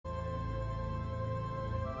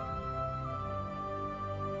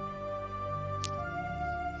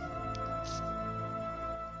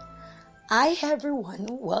Hi everyone,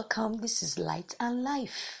 welcome. This is Light and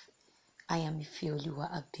Life. I am Ifeoluwa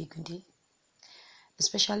Abegunde.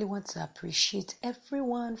 Especially want to appreciate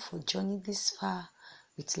everyone for joining this far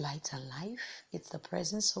with Light and Life. It's the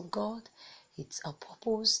presence of God. It's a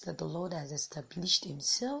purpose that the Lord has established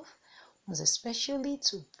Himself, was especially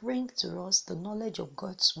to bring to us the knowledge of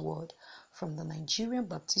God's Word from the Nigerian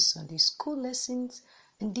Baptist Sunday School lessons,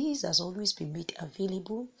 and these has always been made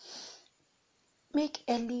available. Make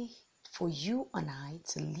early for you and I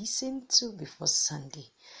to listen to before Sunday.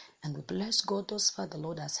 And we bless God thus far. The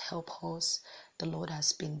Lord has helped us. The Lord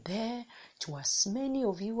has been there to as many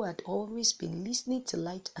of you who had always been listening to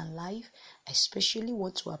Light and Life. I especially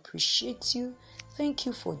want to appreciate you. Thank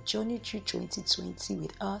you for journeying through 2020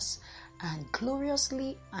 with us. And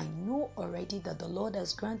gloriously, I know already that the Lord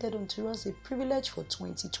has granted unto us a privilege for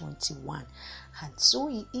 2021. And so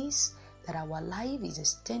it is that our life is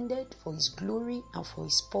extended for His glory and for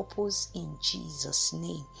His purpose in Jesus'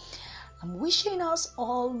 name. I'm wishing us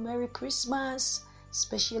all Merry Christmas,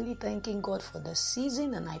 especially thanking God for the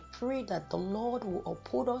season, and I pray that the Lord will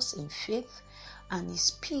uphold us in faith and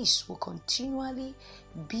His peace will continually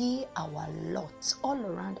be our lot all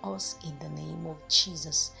around us in the name of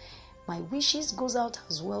Jesus. My wishes goes out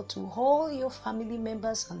as well to all your family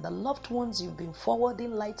members and the loved ones you've been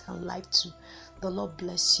forwarding Light and Life to. The Lord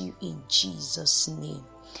bless you in Jesus' name.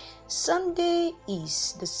 Sunday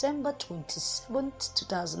is December 27th,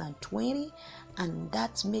 2020, and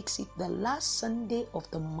that makes it the last Sunday of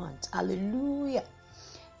the month. Hallelujah.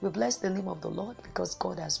 We bless the name of the Lord because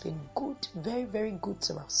God has been good, very, very good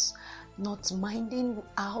to us. Not minding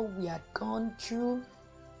how we had gone through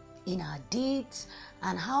in our deeds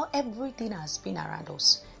and how everything has been around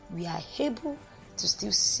us, we are able to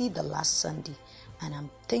still see the last Sunday. And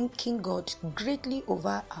I'm thanking God greatly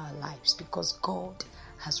over our lives because God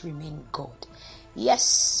has remained God.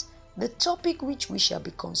 Yes, the topic which we shall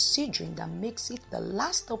be considering that makes it the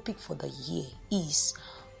last topic for the year is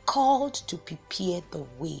called to prepare the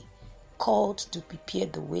way. Called to prepare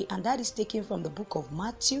the way. And that is taken from the book of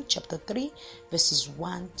Matthew chapter 3 verses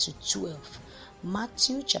 1 to 12.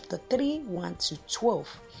 Matthew chapter 3 1 to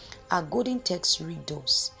 12. Our golden text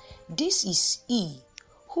reads, "This is He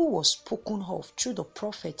who was spoken of through the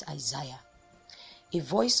prophet Isaiah, a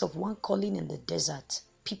voice of one calling in the desert,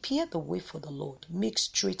 prepare the way for the Lord, make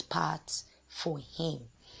straight paths for Him."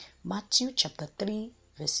 Matthew chapter 3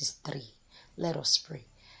 verses 3. Let us pray.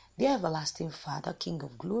 Dear everlasting Father, King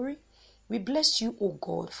of glory, we bless you, O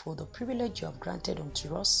God, for the privilege you have granted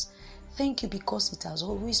unto us. Thank you because it has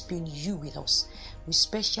always been you with us. We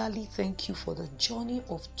especially thank you for the journey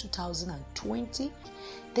of 2020.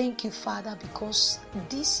 Thank you, Father, because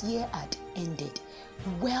this year had ended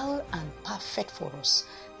well and perfect for us.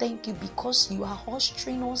 Thank you because you are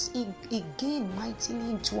ushering us again mightily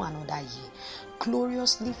into another year,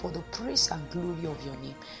 gloriously for the praise and glory of your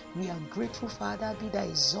name. We are grateful, Father, be thou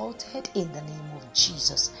exalted in the name of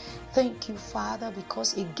Jesus. Thank you, Father,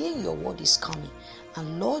 because again your word is coming.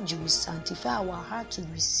 And Lord, you will sanctify our heart to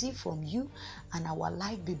receive from you and our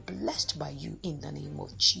life be blessed by you in the name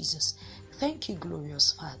of Jesus. Thank you,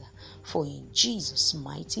 glorious Father, for in Jesus'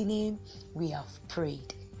 mighty name we have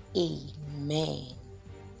prayed. Amen.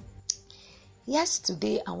 Yes,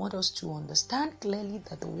 today I want us to understand clearly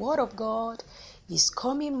that the Word of God is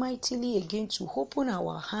coming mightily again to open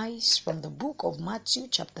our eyes from the book of Matthew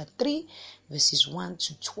chapter 3 verses 1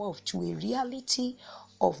 to 12 to a reality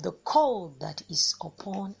of the call that is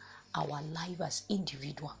upon our life as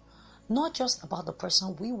individual. Not just about the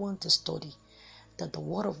person we want to study, that the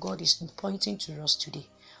Word of God is pointing to us today,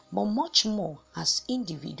 but much more as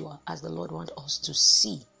individual, as the Lord wants us to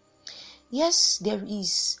see. Yes, there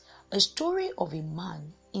is a story of a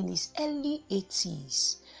man in his early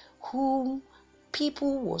 80s whom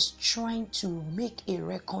people was trying to make a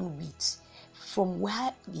reckon with from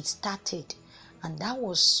where it started, and that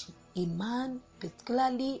was a man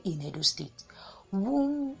particularly in Edo State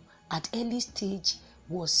whom at early stage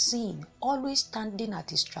was seen always standing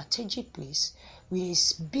at a strategic place with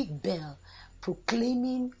his big bell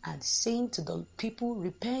proclaiming and saying to the people,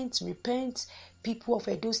 repent, repent, people of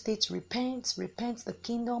Edo State, repent, repent, the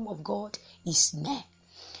kingdom of God is near.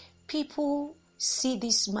 People see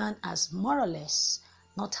this man as more or less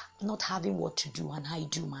not having what to do, and I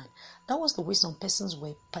do, man. That was the way some persons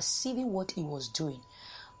were perceiving what he was doing.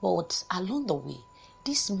 But along the way,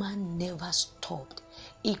 this man never stopped.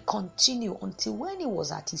 He continued until when he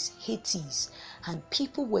was at his 80s, and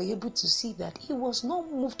people were able to see that he was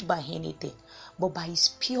not moved by anything, but by his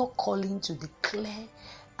pure calling to declare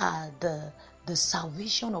the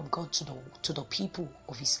salvation of God to the people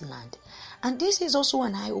of his land. And this is also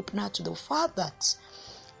an eye-opener to the fact that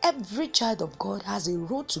Every child of God has a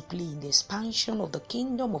role to play in the expansion of the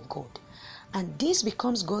kingdom of God. And this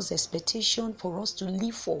becomes God's expectation for us to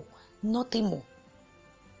live for, nothing more.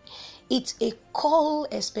 It's a call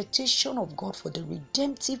expectation of God for the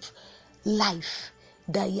redemptive life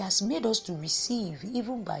that He has made us to receive,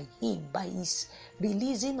 even by Him, by His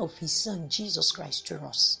releasing of His Son, Jesus Christ, to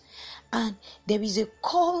us. And there is a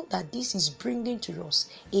call that this is bringing to us,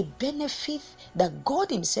 a benefit that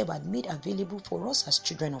God Himself had made available for us as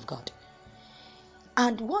children of God.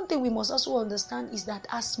 And one thing we must also understand is that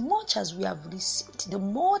as much as we have received, the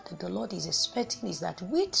more that the Lord is expecting is that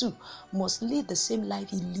we too must live the same life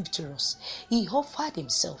He lived to us. He offered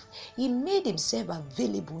Himself. He made Himself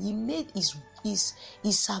available. He made His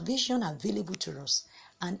salvation available to us.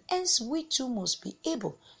 And hence we too must be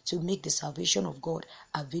able to make the salvation of God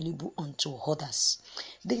available unto others.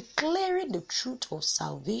 Declaring the truth of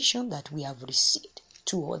salvation that we have received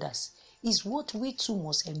to others is what we too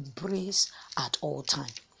must embrace at all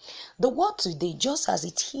times. The word today, just as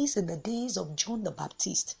it is in the days of John the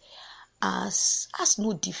Baptist, has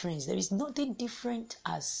no difference. There is nothing different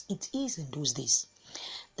as it is in those days.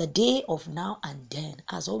 The day of now and then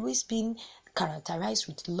has always been characterized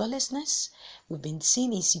with lawlessness. We've been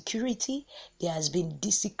seeing insecurity. There has been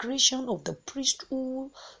desecration of the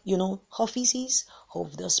priesthood, offices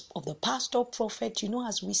of the pastor, prophet,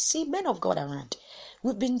 as we see men of God around.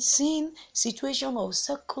 We've been seeing situation of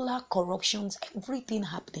secular corruptions, everything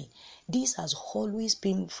happening. This has always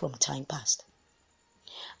been from time past.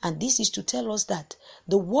 And this is to tell us that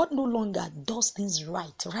the world no longer does things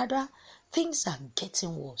right. Rather, things are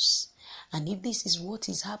getting worse. And if this is what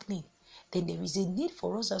is happening, then there is a need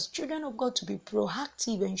for us as children of God to be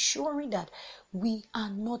proactive, ensuring that we are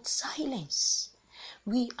not silenced.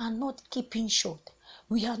 We are not keeping short.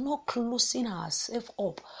 We are not closing ourselves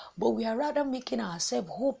up, but we are rather making ourselves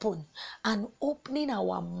open and opening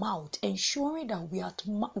our mouth, ensuring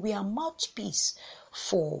that we are mouthpiece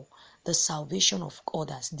for the salvation of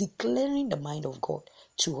others, declaring the mind of God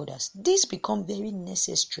to others. This becomes very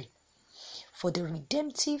necessary for the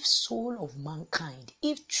redemptive soul of mankind,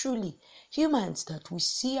 if truly humans that we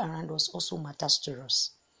see around us also matters to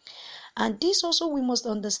us. And this also we must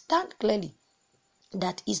understand clearly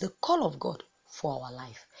that is the call of God for our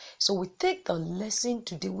life. So we take the lesson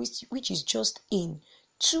today, which is just in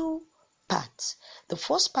two parts. The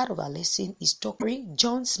first part of our lesson is talking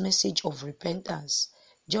John's message of repentance.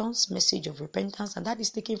 John's message of repentance, and that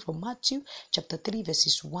is taken from Matthew chapter 3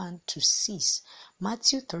 verses 1 to 6.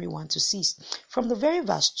 Matthew 3, 1 to 6. From the very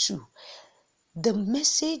verse 2, the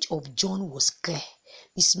message of John was clear.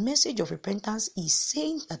 His message of repentance is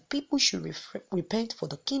saying that people should repent, for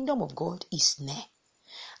the kingdom of God is near.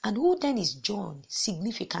 And who then is John?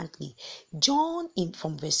 Significantly, John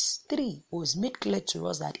from verse 3 was made clear to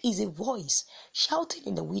us that is a voice shouting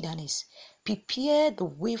in the wilderness, prepare the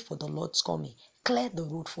way for the Lord's coming, clear the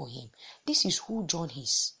road for Him. This is who John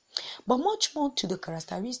is. But much more to the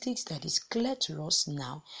characteristics that is clear to us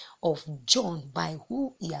now of John by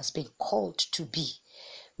who he has been called to be.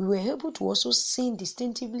 We were able to also see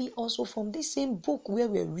distinctively also from this same book where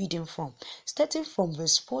we're reading from, starting from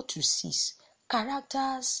verse 4 to 6.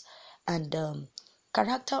 Characters and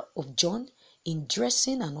character of John in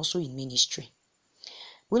dressing and also in ministry.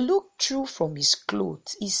 We look through from his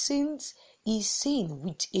clothes. He's seen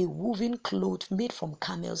with a woven cloth made from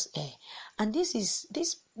camel's hair, and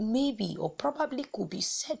this maybe or probably could be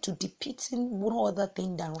said to depicting no other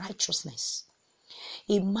thing than righteousness.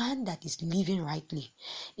 A man that is living rightly,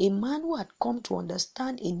 a man who had come to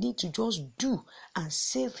understand a need to just do and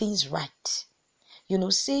say things right.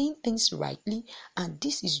 Saying things rightly, and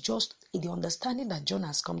this is just the understanding that John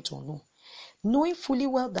has come to know. Knowing fully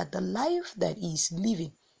well that the life that he is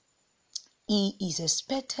living, he is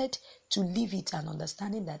expected to live it, and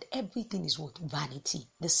understanding that everything is what? Vanity.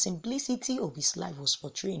 The simplicity of his life was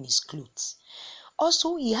portrayed in his clothes.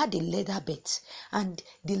 Also, he had a leather belt, and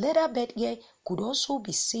the leather belt here could also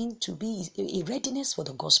be seen to be a readiness for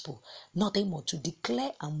the gospel, nothing more, to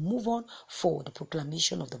declare and move on for the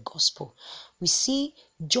proclamation of the gospel. We see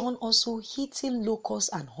John also eating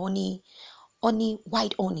locusts and honey,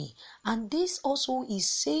 white honey, and this also is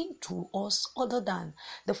saying to us, other than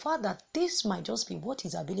the fact that this might just be what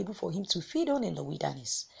is available for him to feed on in the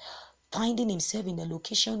wilderness. Finding himself in the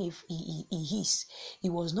location if he is. He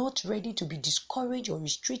was not ready to be discouraged or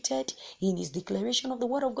restricted in his declaration of the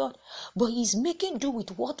word of God, but he's making do with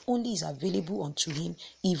what only is available unto him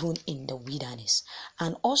even in the wilderness.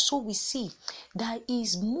 And also we see that he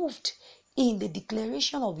is moved in the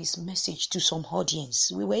declaration of his message to some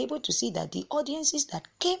audience. We were able to see that the audiences that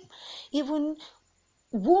came even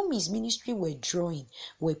whom his ministry were drawing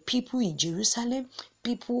were people in Jerusalem,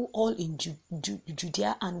 people all in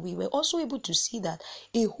Judea, and we were also able to see that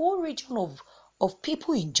a whole region of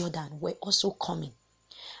people in Jordan were also coming.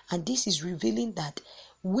 And this is revealing that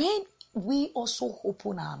when we also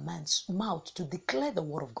open our mouth to declare the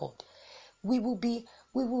word of God, we will be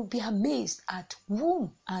amazed at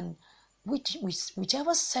whom and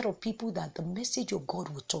whichever set of people that the message of God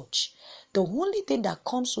will touch. The only thing that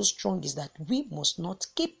comes so strong is that we must not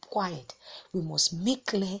keep quiet. We must make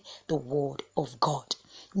clear the word of God,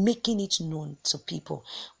 making it known to people.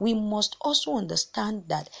 We must also understand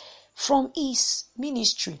that from his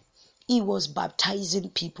ministry, he was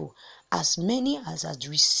baptizing people. As many as had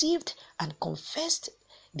received and confessed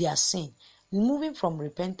their sin, moving from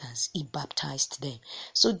repentance, he baptized them.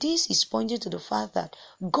 So this is pointing to the fact that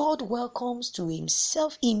God welcomes to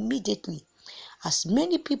himself immediately as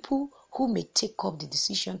many people who may take up the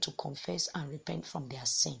decision to confess and repent from their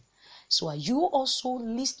sin. So are you also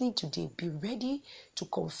listening today? Be ready to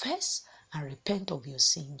confess and repent of your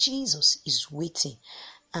sin. Jesus is waiting,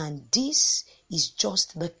 and this is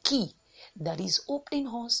just the key that is opening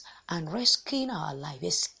us and rescuing our life,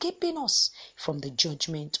 escaping us from the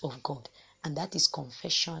judgment of God. And that is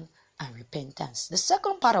confession and repentance. The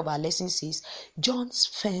second part of our lesson says John's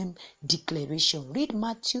firm declaration. Read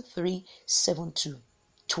Matthew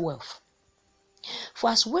 3:7-12. For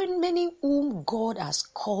as when many whom God has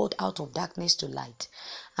called out of darkness to light,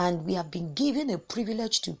 and we have been given a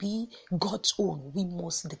privilege to be God's own, we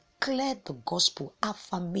must declare the gospel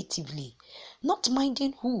affirmatively, not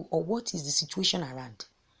minding who or what is the situation around.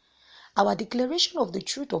 Our declaration of the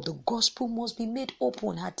truth of the gospel must be made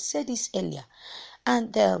open. I had said this earlier.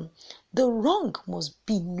 And the wrong must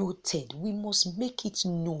be noted. We must make it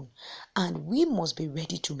known. And we must be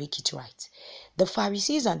ready to make it right. The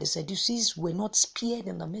Pharisees and the Sadducees were not spared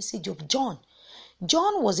in the message of John.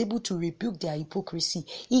 John was able to rebuke their hypocrisy.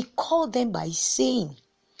 He called them by saying,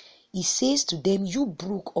 he says to them, you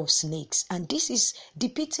brood of snakes. And this is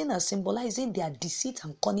depicting and symbolizing their deceit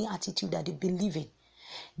and cunning attitude that they believe in.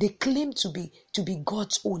 They claim to be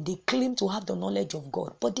God's own. They claim to have the knowledge of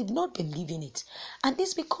God, but did not believe in it. And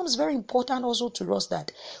this becomes very important also to us,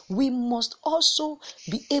 that we must also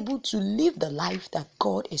be able to live the life that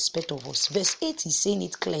God expects of us. Verse 8 is saying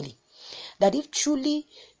it clearly, that if truly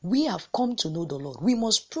we have come to know the Lord, we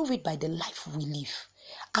must prove it by the life we live.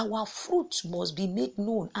 Our fruit must be made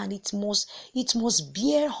known, and it must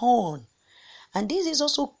bear on. And this is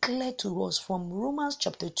also clear to us from Romans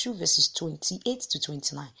chapter 2 verses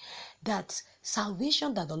 28-29, that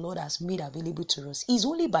salvation that the Lord has made available to us is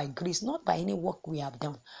only by grace, not by any work we have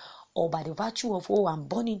done, or by the virtue of, I'm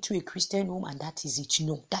born into a Christian home and that is it.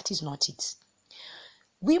 No, that is not it.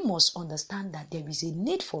 We must understand that there is a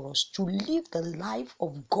need for us to live the life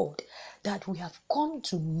of God that we have come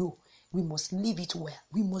to know. We must live it well.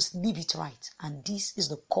 We must live it right. And this is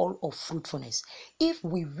the call of fruitfulness, if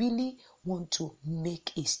we really want to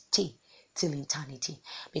make a stay till eternity.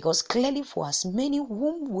 Because clearly, for as many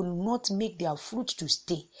whom will not make their fruit to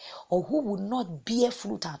stay, or who will not bear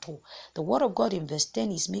fruit at all, the word of God in verse 10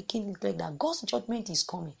 is making it clear that God's judgment is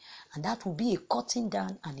coming, and that will be a cutting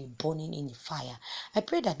down and a burning in the fire. I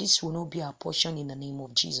pray that this will not be our portion in the name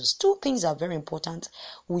of Jesus. Two things are very important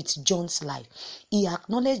with John's life. He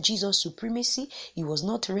acknowledged Jesus' supremacy. He was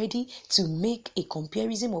not ready to make a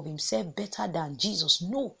comparison of himself better than Jesus.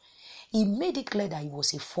 No. He made it clear that he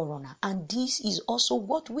was a forerunner. And this is also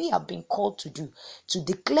what we have been called to do, to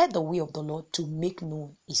declare the way of the Lord, to make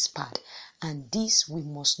known his path. And this we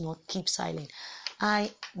must not keep silent.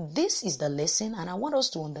 This is the lesson, and I want us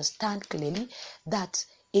to understand clearly that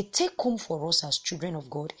a take home for us as children of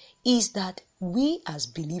God is that we as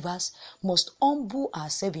believers must humble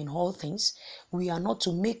ourselves in all things. We are not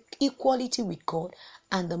to make equality with God,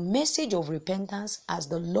 and the message of repentance, as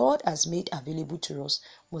the Lord has made available to us,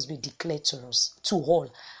 must be declared to us, to all.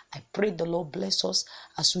 I pray the Lord bless us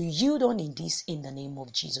as we yield on in this in the name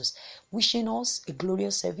of Jesus. Wishing us a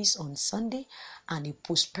glorious service on Sunday and a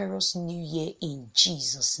prosperous new year in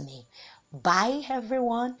Jesus' name. Bye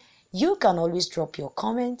everyone. You can always drop your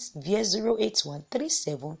comments via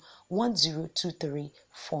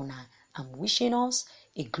 08137102349. I'm wishing us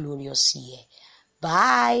a glorious year.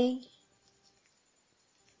 Bye.